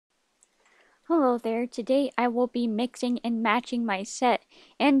Hello there, today I will be mixing and matching my set,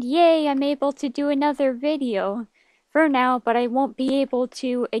 and yay, I'm able to do another video for now, but I won't be able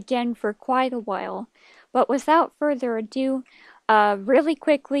to again for quite a while. But without further ado, really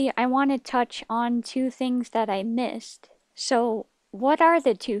quickly, I want to touch on two things that I missed. So, what are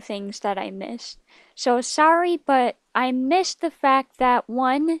the two things that I missed? So, sorry, but I missed the fact that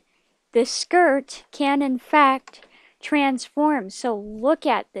one, the skirt can in fact transform, so look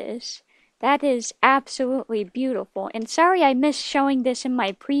at this. That is absolutely beautiful, and sorry I missed showing this in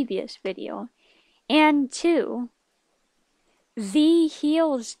my previous video. And two, the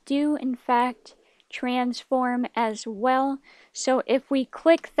heels do in fact transform as well, so if we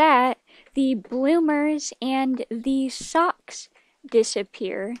click that, the bloomers and the socks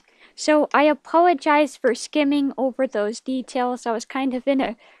disappear. So I apologize for skimming over those details. I was kind of in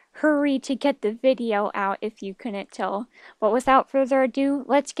a hurry to get the video out if you couldn't tell. But without further ado,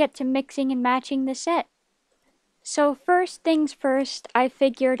 let's get to mixing and matching the set. So first things first, I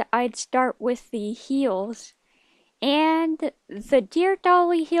figured I'd start with the heels. And the Dear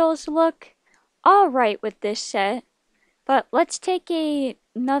Dolly heels look alright with this set. But let's take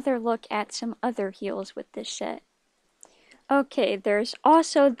another look at some other heels with this set. Okay, there's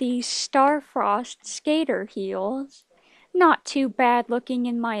also the Starfrost skater heels. Not too bad looking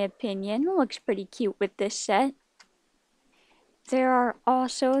in my opinion. Looks pretty cute with this set. There are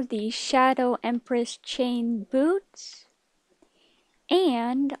also the Shadow Empress chain boots.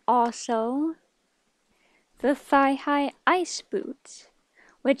 And also the thigh-high ice boots,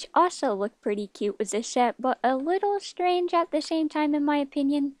 which also look pretty cute with this set, but a little strange at the same time in my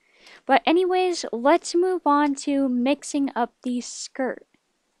opinion. But anyways, let's move on to mixing up the skirt.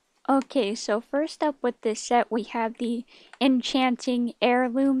 Okay, so first up with this set we have the Enchanting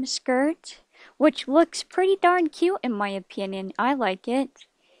Heirloom skirt, which looks pretty darn cute in my opinion. I like it.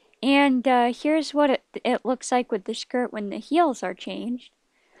 And here's what it looks like with the skirt when the heels are changed.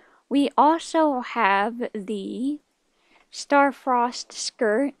 We also have the Starfrost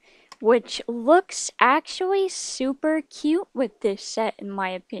skirt, which looks actually super cute with this set in my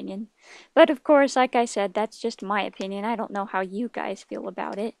opinion. But of course, like I said, that's just my opinion. I don't know how you guys feel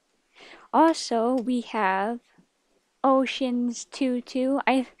about it. Also, we have Ocean's Tutu.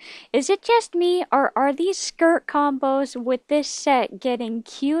 Is it just me, or are these skirt combos with this set getting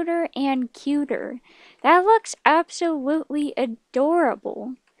cuter and cuter? That looks absolutely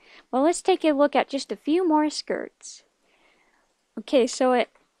adorable. Well, let's take a look at just a few more skirts. Okay, so it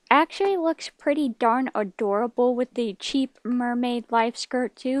actually looks pretty darn adorable with the cheap mermaid life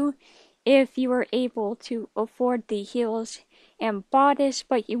skirt too, if you were able to afford the heels and bodice,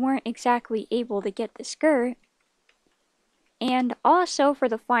 but you weren't exactly able to get the skirt. And also for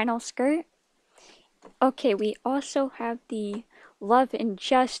the final skirt, okay, we also have the Love and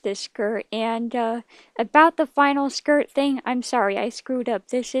Justice skirt, and about the final skirt thing, I'm sorry, I screwed up.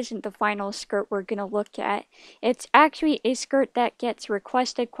 This isn't the final skirt we're gonna look at. It's actually a skirt that gets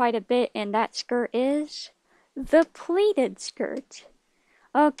requested quite a bit, and that skirt is the pleated skirt.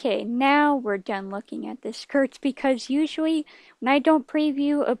 Okay, now we're done looking at the skirts, because usually when I don't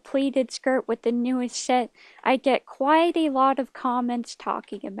preview a pleated skirt with the newest set, I get quite a lot of comments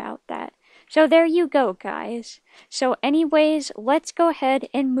talking about that. So there you go, guys. So anyways, let's go ahead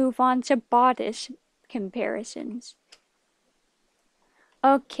and move on to bodice comparisons.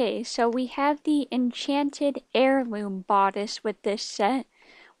 Okay, so we have the Enchanted Heirloom bodice with this set,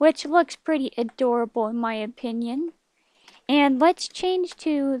 which looks pretty adorable in my opinion. And let's change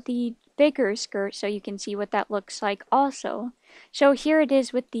to the bigger skirt so you can see what that looks like also. So here it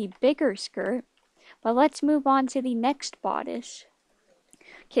is with the bigger skirt, but let's move on to the next bodice.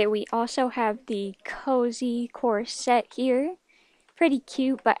 Okay, we also have the cozy corset here. Pretty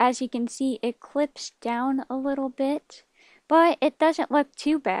cute, but as you can see, it clips down a little bit, but it doesn't look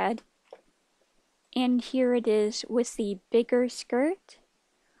too bad. And here it is with the bigger skirt.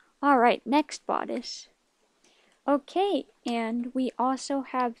 Alright, next bodice. Okay, and we also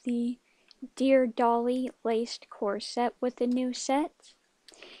have the Dear Dolly laced corset with the new set.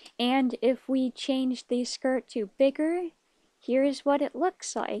 And if we change the skirt to bigger, here's what it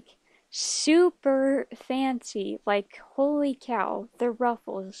looks like. Super fancy, like holy cow, the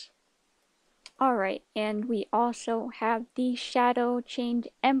ruffles. Alright, and we also have the Shadow Chained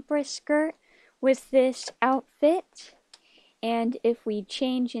Empress skirt with this outfit. And if we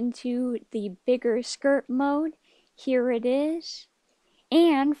change into the bigger skirt mode, here it is.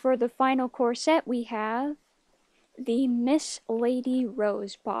 And for the final corset, we have the Miss Lady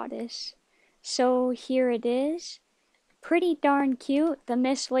Rose bodice. So here it is. pretty darn cute. The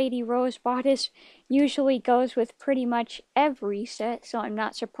Miss Lady Rose bodice usually goes with pretty much every set, so I'm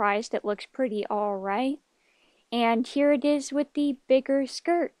not surprised it looks pretty alright. And here it is with the bigger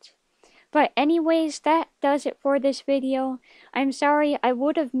skirt. But anyways, that does it for this video. I'm sorry, I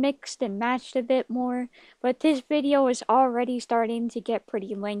would have mixed and matched a bit more, but this video is already starting to get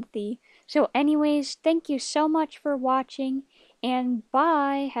pretty lengthy. So anyways, thank you so much for watching, and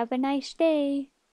bye, have a nice day.